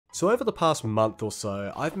So over the past month or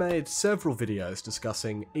so, I've made several videos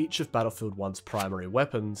discussing each of Battlefield 1's primary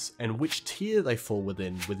weapons and which tier they fall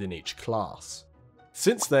within each class.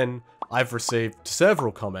 Since then, I've received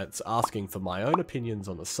several comments asking for my own opinions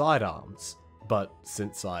on the sidearms, but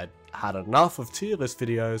since I'd had enough of tier list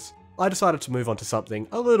videos, I decided to move on to something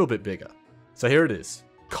a little bit bigger. So here it is,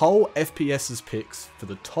 Cole FPS's picks for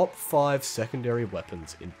the top 5 secondary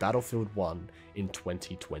weapons in Battlefield 1 in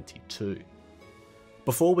 2022.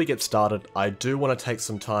 Before we get started, I do want to take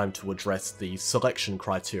some time to address the selection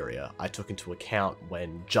criteria I took into account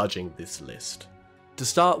when judging this list. To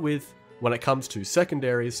start with, when it comes to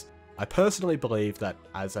secondaries, I personally believe that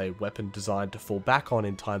as a weapon designed to fall back on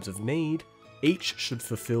in times of need, each should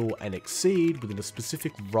fulfill and exceed within a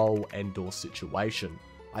specific role and/or situation.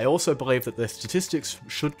 I also believe that their statistics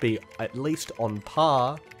should be at least on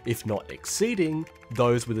par, if not exceeding,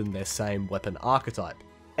 those within their same weapon archetype.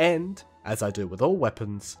 And, as I do with all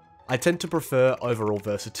weapons, I tend to prefer overall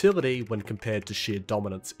versatility when compared to sheer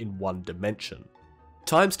dominance in one dimension.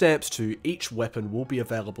 Timestamps to each weapon will be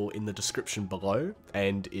available in the description below,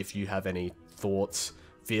 and if you have any thoughts,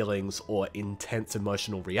 feelings, or intense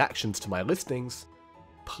emotional reactions to my listings,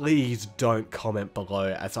 please don't comment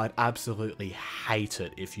below, as I'd absolutely hate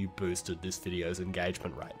it if you boosted this video's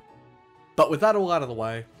engagement rate. But with that all out of the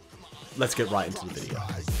way, let's get right into the video.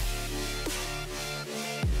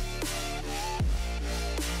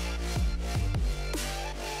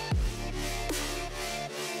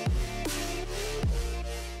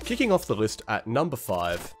 Kicking off the list at number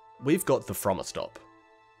 5, we've got the Frommerstop.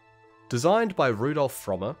 Designed by Rudolf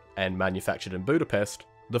Frommer and manufactured in Budapest,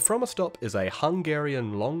 the Frommerstop is a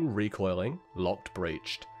Hungarian long-recoiling,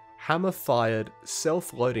 locked-breeched, hammer-fired,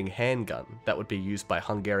 self-loading handgun that would be used by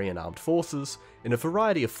Hungarian armed forces in a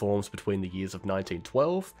variety of forms between the years of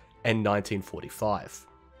 1912 and 1945.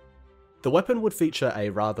 The weapon would feature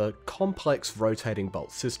a rather complex rotating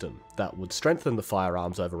bolt system that would strengthen the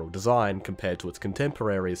firearm's overall design compared to its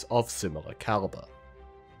contemporaries of similar caliber.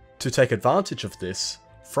 To take advantage of this,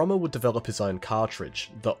 Frommer would develop his own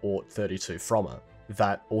cartridge, the AUT-32 Frommer,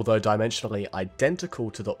 that, although dimensionally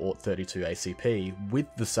identical to the AUT-32 ACP with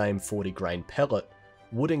the same 40-grain pellet,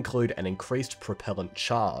 would include an increased propellant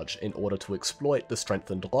charge in order to exploit the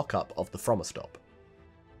strengthened lockup of the Frommerstop.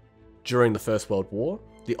 During the First World War,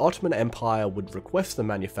 the Ottoman Empire would request the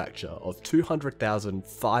manufacture of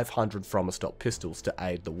 200,500 Frommerstop pistols to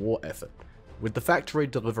aid the war effort, with the factory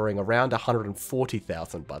delivering around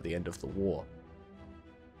 140,000 by the end of the war.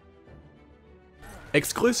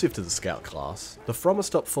 Exclusive to the Scout class, the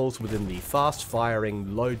Frommerstop falls within the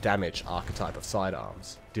fast-firing, low-damage archetype of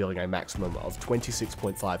sidearms, dealing a maximum of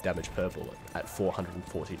 26.5 damage per bullet at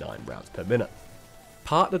 449 rounds per minute.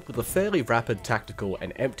 Partnered with a fairly rapid tactical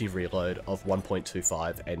and empty reload of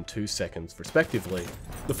 1.25 and 2 seconds respectively,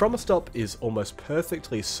 the Frommerstop is almost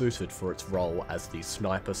perfectly suited for its role as the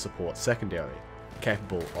sniper support secondary,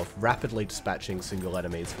 capable of rapidly dispatching single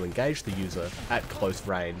enemies who engage the user at close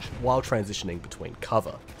range while transitioning between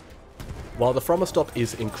cover. While the Frommerstop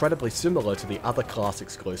is incredibly similar to the other class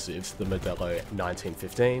exclusives, the Modelo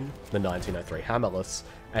 1915, the 1903 Hammerless,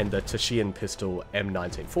 and the Tashian pistol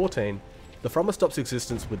M1914, the Frommerstop's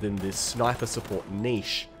existence within this sniper support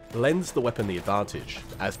niche lends the weapon the advantage,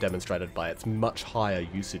 as demonstrated by its much higher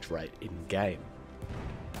usage rate in-game.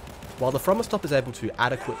 While the Frommerstop is able to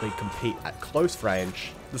adequately compete at close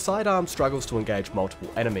range, the sidearm struggles to engage multiple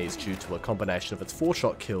enemies due to a combination of its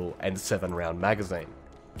 4-shot kill and 7-round magazine.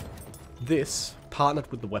 This, partnered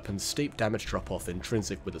with the weapon's steep damage drop-off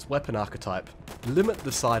intrinsic with its weapon archetype, limit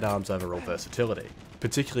the sidearm's overall versatility,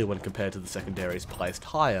 particularly when compared to the secondaries placed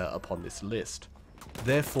higher upon this list.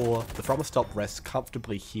 Therefore, the Frommerstop rests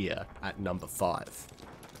comfortably here at number 5.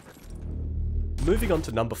 Moving on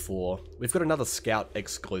to number 4, we've got another Scout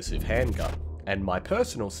exclusive handgun, and my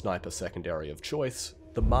personal sniper secondary of choice,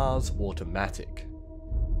 the Mars Automatic.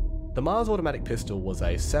 The Mars Automatic pistol was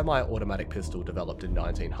a semi-automatic pistol developed in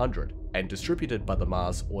 1900 and distributed by the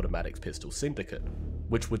Mars Automatic Pistol Syndicate,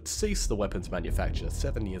 which would cease the weapon's manufacture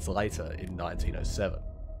 7 years later in 1907.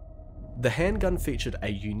 The handgun featured a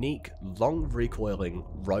unique, long-recoiling,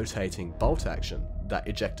 rotating bolt action that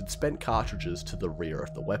ejected spent cartridges to the rear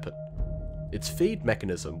of the weapon. Its feed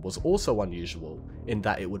mechanism was also unusual in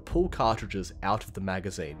that it would pull cartridges out of the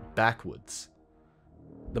magazine backwards.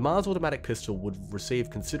 The Mars Automatic pistol would receive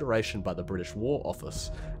consideration by the British War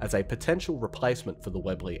Office as a potential replacement for the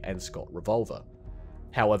Webley and Scott revolver.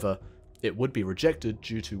 However, it would be rejected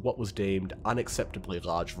due to what was deemed unacceptably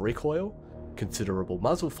large recoil, considerable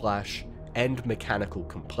muzzle flash, and mechanical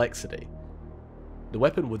complexity. The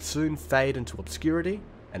weapon would soon fade into obscurity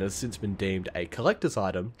and has since been deemed a collector's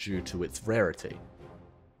item due to its rarity.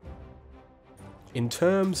 In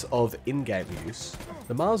terms of in-game use,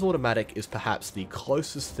 the Mars Automatic is perhaps the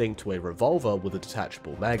closest thing to a revolver with a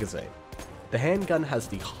detachable magazine. The handgun has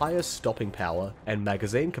the highest stopping power and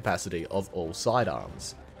magazine capacity of all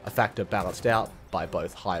sidearms, a factor balanced out by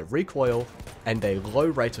both high recoil and a low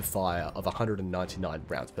rate of fire of 199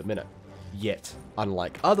 rounds per minute. Yet,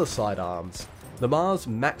 unlike other sidearms, the Mars'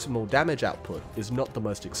 maximal damage output is not the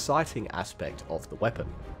most exciting aspect of the weapon.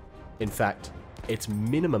 In fact, its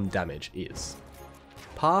minimum damage is.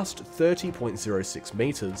 Past 30.06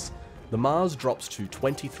 meters, the Mars drops to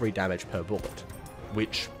 23 damage per bullet,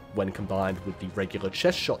 which, when combined with the regular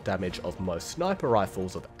chest shot damage of most sniper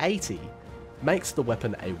rifles of 80, makes the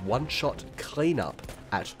weapon a one-shot cleanup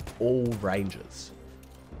at all ranges.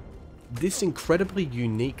 This incredibly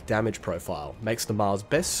unique damage profile makes the Mars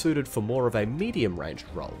best suited for more of a medium-ranged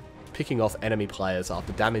role, picking off enemy players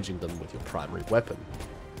after damaging them with your primary weapon.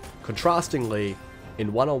 Contrastingly,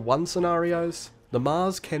 in one-on-one scenarios, the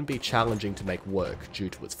Mars can be challenging to make work due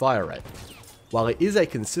to its fire rate. While it is a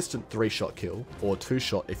consistent 3-shot kill, or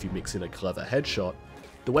 2-shot if you mix in a clever headshot,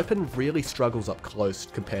 the weapon really struggles up close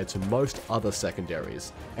compared to most other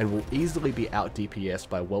secondaries, and will easily be out DPS'd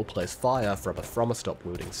by well-placed fire from a from-a-stop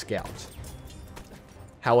wielding scout.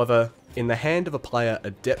 However, in the hand of a player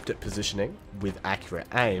adept at positioning, with accurate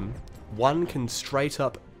aim, one can straight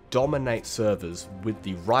up dominate servers with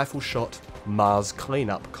the rifle shot Mars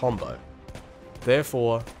cleanup combo.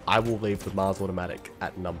 Therefore, I will leave the Mars Automatic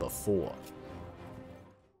at number 4.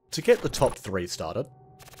 To get the top 3 started,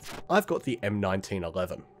 I've got the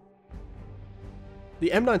M1911. The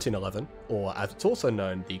M1911, or as it's also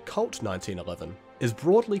known, the Colt 1911, is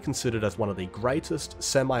broadly considered as one of the greatest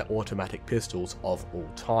semi-automatic pistols of all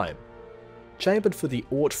time. Chambered for the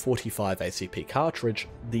AUT 45 ACP cartridge,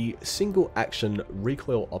 the single-action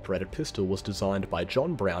recoil-operated pistol was designed by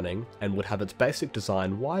John Browning and would have its basic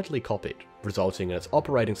design widely copied, resulting in its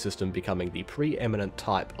operating system becoming the preeminent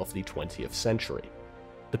type of the 20th century.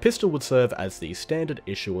 The pistol would serve as the standard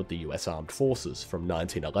issue of the US Armed Forces from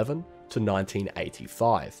 1911 to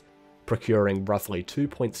 1985, procuring roughly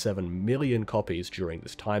 2.7 million copies during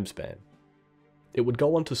this time span. It would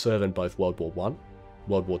go on to serve in both World War I,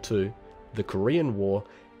 World War II, the Korean War,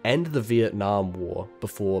 and the Vietnam War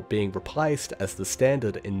before being replaced as the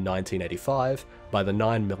standard in 1985 by the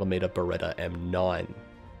 9mm Beretta M9.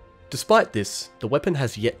 Despite this, the weapon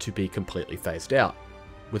has yet to be completely phased out,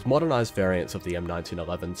 with modernised variants of the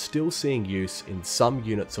M1911 still seeing use in some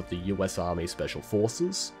units of the US Army Special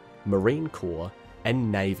Forces, Marine Corps, and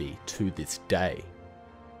Navy to this day.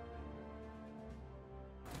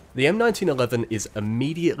 The M1911 is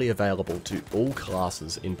immediately available to all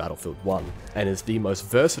classes in Battlefield 1, and is the most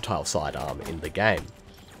versatile sidearm in the game.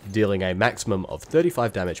 Dealing a maximum of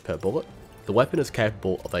 35 damage per bullet, the weapon is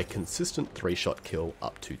capable of a consistent 3-shot kill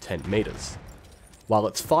up to 10 meters. While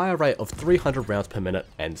its fire rate of 300 rounds per minute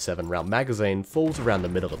and 7-round magazine falls around the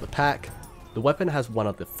middle of the pack, the weapon has one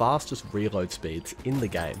of the fastest reload speeds in the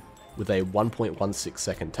game, with a 1.16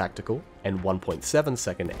 second tactical and 1.7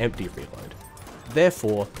 second empty reload.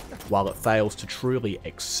 Therefore, while it fails to truly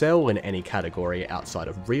excel in any category outside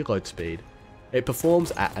of reload speed, it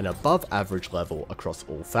performs at an above average level across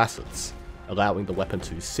all facets, allowing the weapon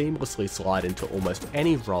to seamlessly slide into almost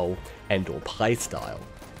any role and or playstyle,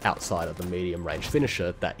 outside of the medium range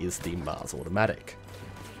finisher that is the Mars Automatic.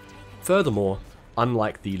 Furthermore,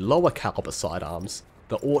 unlike the lower caliber sidearms,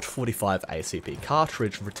 the AUT 45 ACP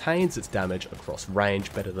cartridge retains its damage across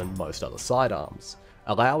range better than most other sidearms,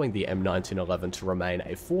 allowing the M1911 to remain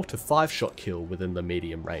a 4 to 5 shot kill within the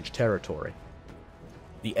medium range territory.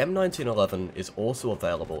 The M1911 is also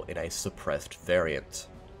available in a suppressed variant,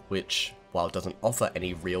 which, while it doesn't offer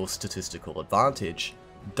any real statistical advantage,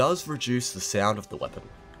 does reduce the sound of the weapon,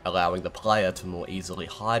 allowing the player to more easily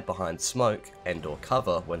hide behind smoke and or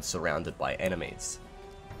cover when surrounded by enemies.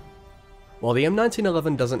 While the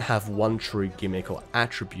M1911 doesn't have one true gimmick or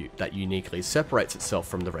attribute that uniquely separates itself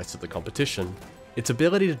from the rest of the competition, its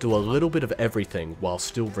ability to do a little bit of everything while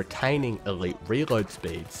still retaining elite reload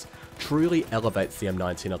speeds truly elevates the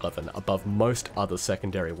M1911 above most other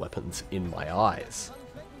secondary weapons in my eyes.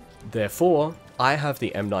 Therefore, I have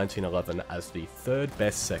the M1911 as the third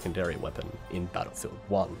best secondary weapon in Battlefield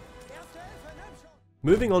 1.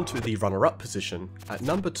 Moving on to the runner-up position, at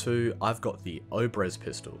number 2 I've got the Obrez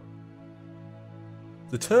pistol.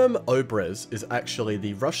 The term Obrez is actually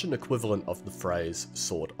the Russian equivalent of the phrase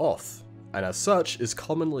sword off, and as such is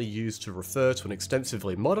commonly used to refer to an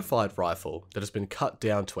extensively modified rifle that has been cut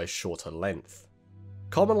down to a shorter length.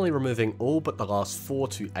 Commonly removing all but the last 4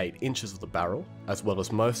 to 8 inches of the barrel, as well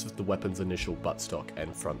as most of the weapon's initial buttstock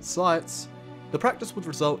and front sights, The practice would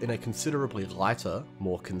result in a considerably lighter,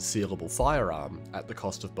 more concealable firearm at the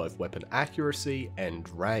cost of both weapon accuracy and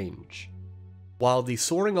range. While the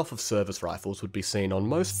sawing off of service rifles would be seen on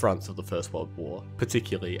most fronts of the First World War,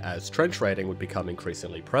 particularly as trench raiding would become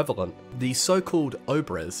increasingly prevalent, the so-called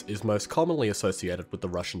obrez is most commonly associated with the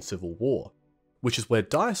Russian Civil War, which is where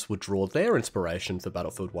DICE would draw their inspiration for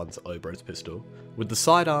Battlefield 1's obrez pistol, with the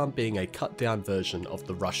sidearm being a cut-down version of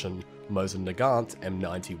the Russian Mosin-Nagant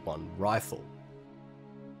M91 rifle.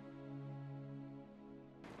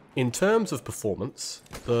 In terms of performance,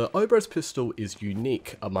 the obrez pistol is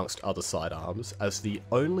unique amongst other sidearms as the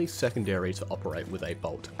only secondary to operate with a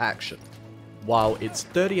bolt action. While its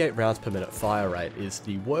 38 rounds per minute fire rate is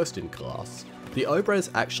the worst in class, the obrez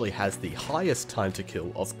actually has the highest time to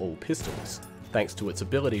kill of all pistols, thanks to its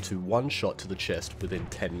ability to one-shot to the chest within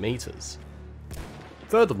 10 meters.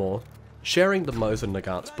 Furthermore, sharing the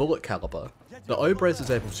Mosin-Nagant's bullet caliber, the obrez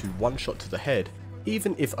is able to one-shot to the head,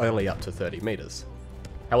 even if only up to 30 meters.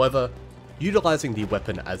 However, utilising the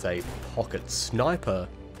weapon as a pocket sniper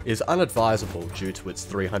is unadvisable due to its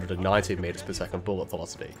 390 meters per second bullet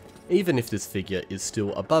velocity, even if this figure is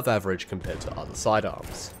still above average compared to other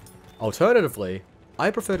sidearms. Alternatively, I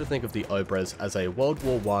prefer to think of the obrez as a World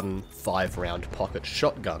War I 5-round pocket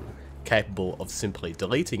shotgun, capable of simply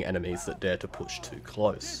deleting enemies that dare to push too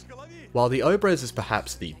close. While the obrez is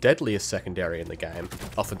perhaps the deadliest secondary in the game,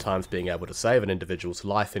 oftentimes being able to save an individual's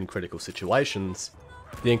life in critical situations,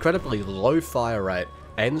 the incredibly low fire rate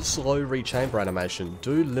and slow rechamber animation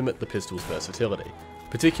do limit the pistol's versatility,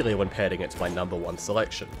 particularly when paired against my number one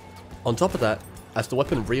selection. On top of that, as the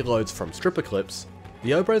weapon reloads from stripper clips,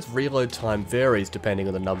 the obrez reload time varies depending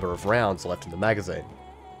on the number of rounds left in the magazine,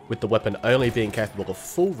 with the weapon only being capable of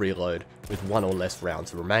full reload with one or less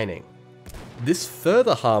rounds remaining. This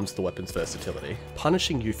further harms the weapon's versatility,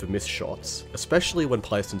 punishing you for missed shots, especially when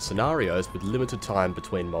placed in scenarios with limited time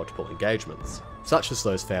between multiple engagements, such as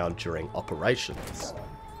those found during operations.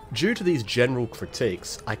 Due to these general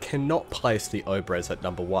critiques, I cannot place the obrez at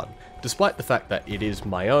number 1, despite the fact that it is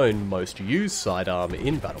my own most used sidearm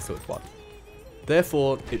in Battlefield 1.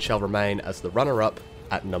 Therefore, it shall remain as the runner-up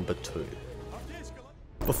at number 2.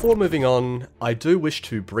 Before moving on, I do wish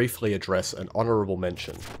to briefly address an honourable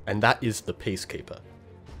mention, and that is the Peacekeeper.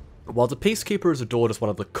 While the Peacekeeper is adored as one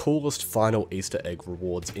of the coolest final Easter egg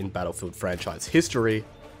rewards in Battlefield franchise history,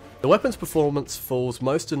 the weapon's performance falls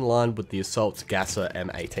most in line with the Assault's Gasser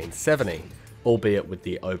M1870, albeit with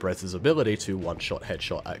the obrez's ability to one-shot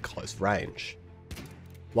headshot at close range.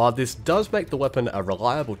 While this does make the weapon a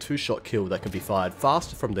reliable two-shot kill that can be fired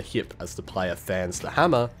faster from the hip as the player fans the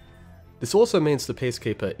hammer, this also means the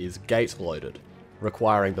Peacekeeper is gate-loaded,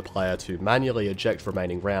 requiring the player to manually eject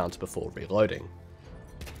remaining rounds before reloading.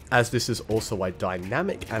 As this is also a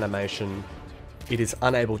dynamic animation, it is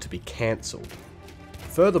unable to be cancelled.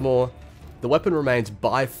 Furthermore, the weapon remains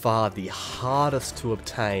by far the hardest to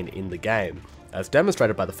obtain in the game, as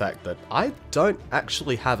demonstrated by the fact that I don't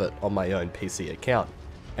actually have it on my own PC account,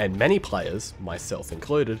 and many players, myself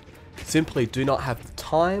included, simply do not have the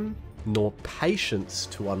time nor patience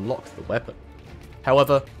to unlock the weapon.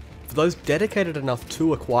 However, for those dedicated enough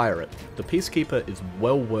to acquire it, the Peacekeeper is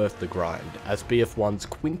well worth the grind, as BF1's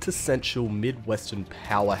quintessential Midwestern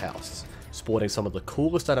powerhouse, sporting some of the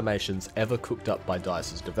coolest animations ever cooked up by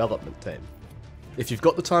DICE's development team. If you've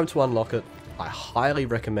got the time to unlock it, I highly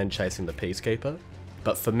recommend chasing the Peacekeeper,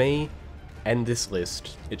 but for me, and this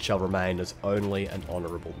list, it shall remain as only an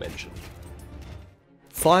honourable mention.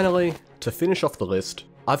 Finally, to finish off the list,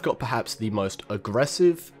 I've got perhaps the most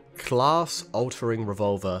aggressive, class-altering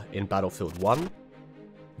revolver in Battlefield 1,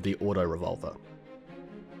 the Auto Revolver.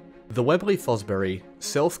 The Webley Fosbury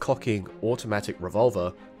self-cocking automatic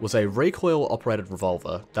revolver was a recoil-operated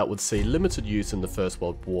revolver that would see limited use in the First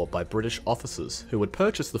World War by British officers who would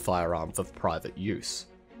purchase the firearm for private use.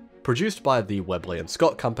 Produced by the Webley and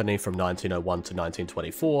Scott Company from 1901 to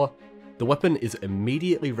 1924, the weapon is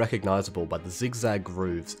immediately recognisable by the zigzag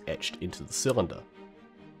grooves etched into the cylinder.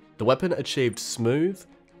 The weapon achieved smooth,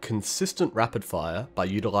 consistent rapid fire by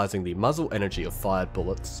utilising the muzzle energy of fired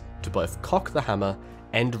bullets to both cock the hammer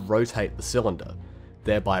and rotate the cylinder,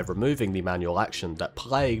 thereby removing the manual action that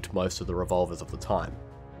plagued most of the revolvers of the time.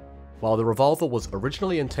 While the revolver was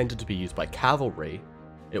originally intended to be used by cavalry,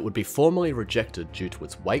 it would be formally rejected due to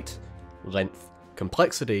its weight, length,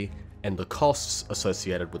 complexity, and the costs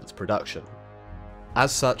associated with its production.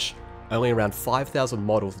 As such, only around 5,000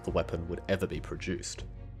 models of the weapon would ever be produced.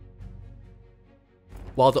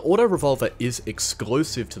 While the Auto Revolver is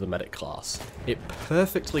exclusive to the medic class, it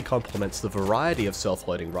perfectly complements the variety of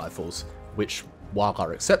self-loading rifles, which, while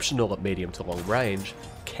are exceptional at medium to long range,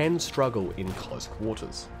 can struggle in close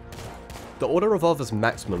quarters. The auto-revolver's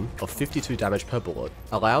maximum of 52 damage per bullet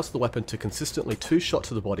allows the weapon to consistently 2-shot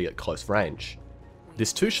to the body at close range.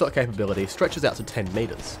 This 2-shot capability stretches out to 10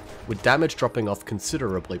 meters, with damage dropping off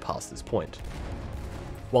considerably past this point.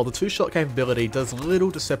 While the 2-shot capability does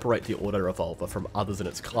little to separate the auto-revolver from others in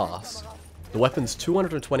its class, the weapon's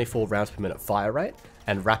 224 rounds per minute fire rate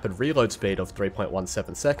and rapid reload speed of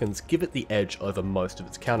 3.17 seconds give it the edge over most of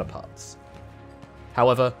its counterparts.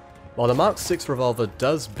 However, while the Mark VI revolver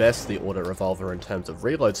does best the auto-revolver in terms of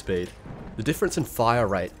reload speed, the difference in fire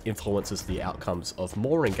rate influences the outcomes of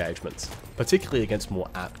more engagements, particularly against more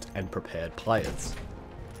apt and prepared players.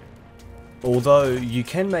 Although you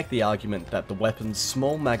can make the argument that the weapon's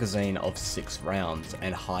small magazine of 6 rounds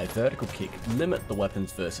and high vertical kick limit the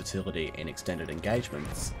weapon's versatility in extended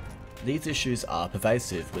engagements, these issues are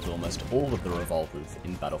pervasive with almost all of the revolvers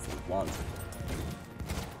in Battlefield 1.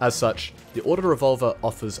 As such, the auto-revolver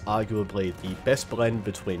offers arguably the best blend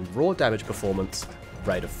between raw damage performance,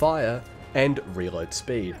 rate of fire, and reload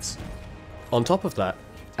speeds. On top of that,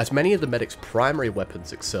 as many of the medic's primary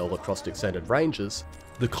weapons excel across extended ranges,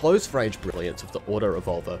 the close range brilliance of the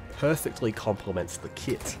auto-revolver perfectly complements the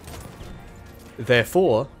kit.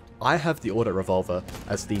 Therefore, I have the auto-revolver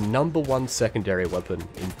as the #1 secondary weapon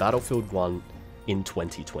in Battlefield 1 in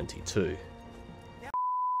 2022.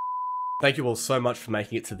 Thank you all so much for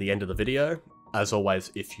making it to the end of the video. As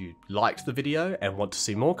always, if you liked the video and want to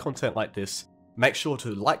see more content like this, make sure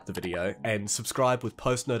to like the video and subscribe with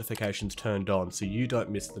post notifications turned on so you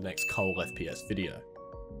don't miss the next Cole FPS video.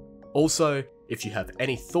 Also, if you have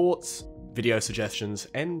any thoughts, video suggestions,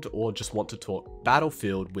 and or just want to talk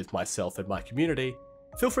Battlefield with myself and my community,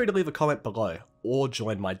 feel free to leave a comment below or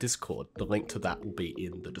join my Discord. The link to that will be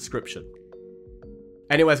in the description.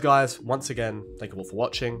 Anyways guys, once again, thank you all for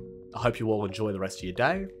watching. I hope you all enjoy the rest of your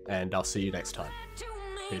day, and I'll see you next time.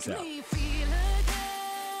 Peace out.